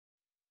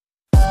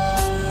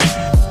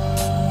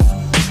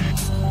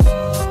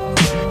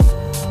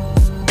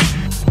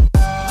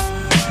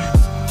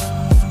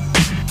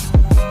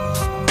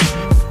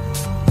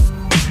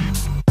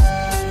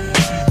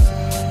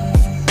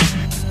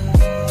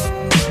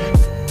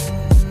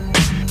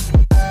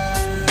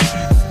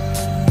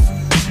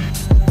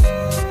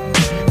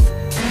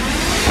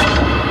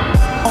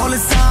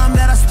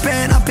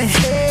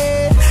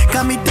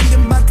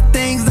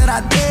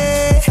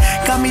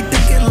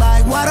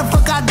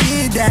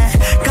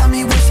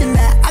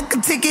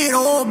it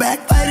all back.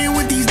 Fighting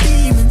with these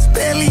demons,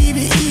 barely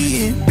even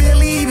eating,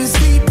 barely even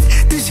sleeping.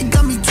 This shit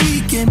got me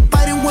tweaking.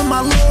 Fighting with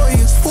my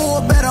lawyers for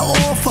a better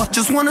offer.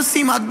 Just wanna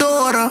see my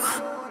daughter,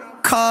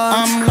 cause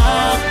I'm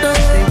locked up.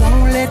 They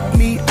won't let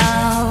me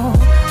out.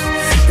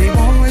 They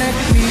won't let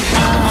me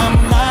out. I'm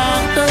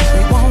locked up.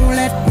 They won't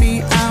let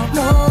me out.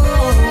 No,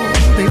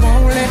 they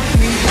won't let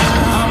me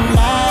out. I'm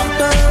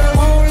locked up.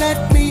 Won't let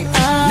me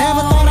out.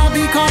 Never thought I'd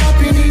be caught up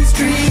in these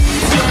streets.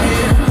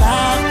 Yeah,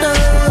 locked up.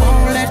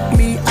 Won't let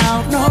me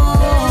out. No,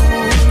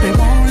 they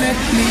won't let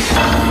me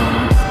out.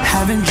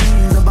 having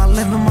dreams about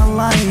living my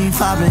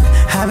life. I've been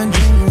having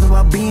dreams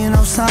about being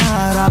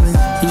outside. I've been,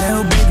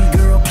 little baby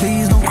girl,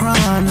 please don't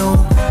cry, no.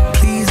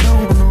 Please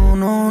don't, no,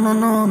 no, no,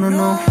 no, no,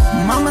 no.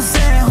 Mama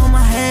said, hold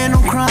my hand,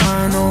 don't cry,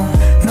 no.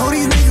 Know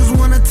these niggas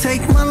wanna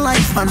take my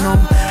life, I know.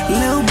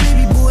 Little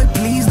baby boy,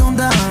 please don't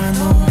die,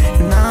 no.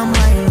 And I'm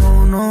like,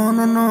 no, no,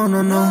 no, no,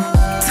 no, no.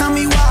 Tell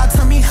me why,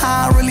 tell me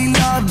how I really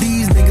love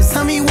these niggas.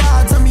 Tell me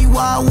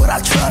why would I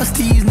trust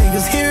these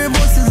niggas? Hearing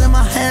voices in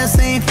my head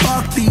saying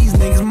fuck these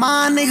niggas.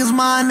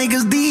 My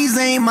niggas, these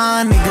ain't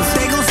my niggas.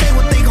 They gon' say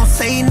what they gon'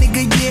 say,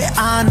 nigga, yeah,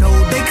 I know.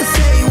 They can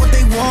say what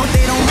they want,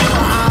 they don't know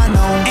what I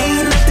know.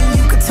 Ain't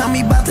nothing you can tell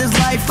me about this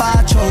life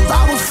I chose.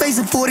 I was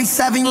facing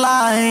 47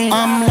 lines.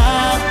 I'm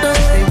locked up,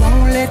 they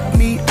won't let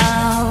me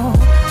out.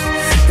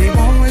 They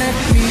won't let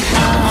me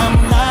out. I'm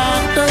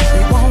locked up,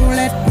 they won't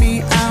let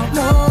me out.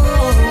 No,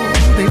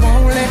 they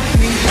won't let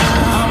me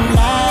out. I'm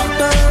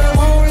locked up,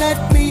 won't let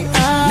me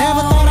out.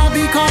 Never thought I'd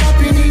be caught up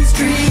in these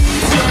streets.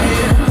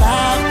 Yeah,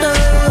 locked up,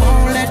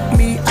 won't let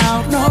me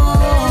out. No,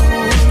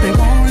 they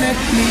won't let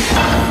me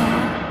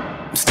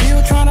out. I'm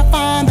still trying to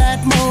find that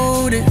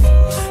motive.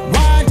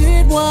 Why I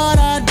did what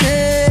I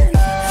did?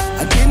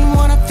 I didn't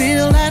wanna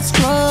feel that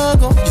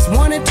struggle. Just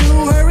wanted to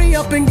hurry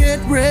up and get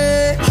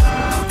rich.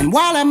 And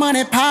while that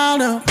money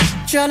piled up,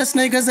 jealous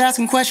niggas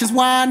asking questions,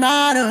 why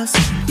not us?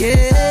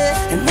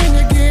 Yeah, and when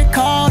you get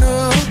caught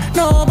up,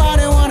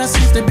 nobody wanna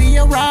cease to be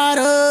a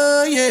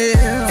rider,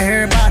 yeah.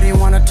 Everybody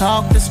wanna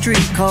talk the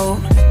street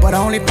code, but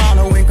only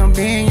follow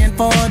inconvenient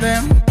for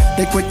them.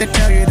 They quick to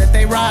tell you that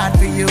they ride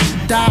for you,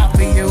 die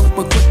for you,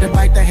 but quick to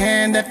bite the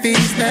hand that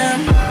feeds them.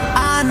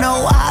 I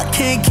know I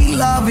can't keep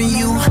loving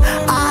you.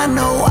 I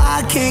know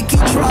I can't keep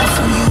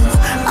trusting you.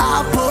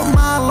 I put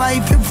my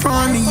life in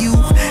front of you.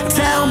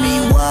 Tell me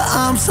what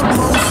I'm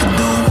supposed to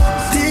do.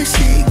 This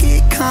shit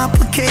get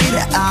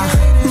complicated.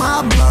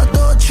 My blood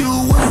thought you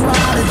was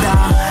ride or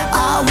die.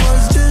 I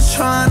was just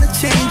trying to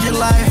change your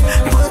life,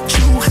 but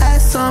you had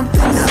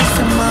something else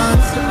in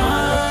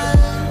mind.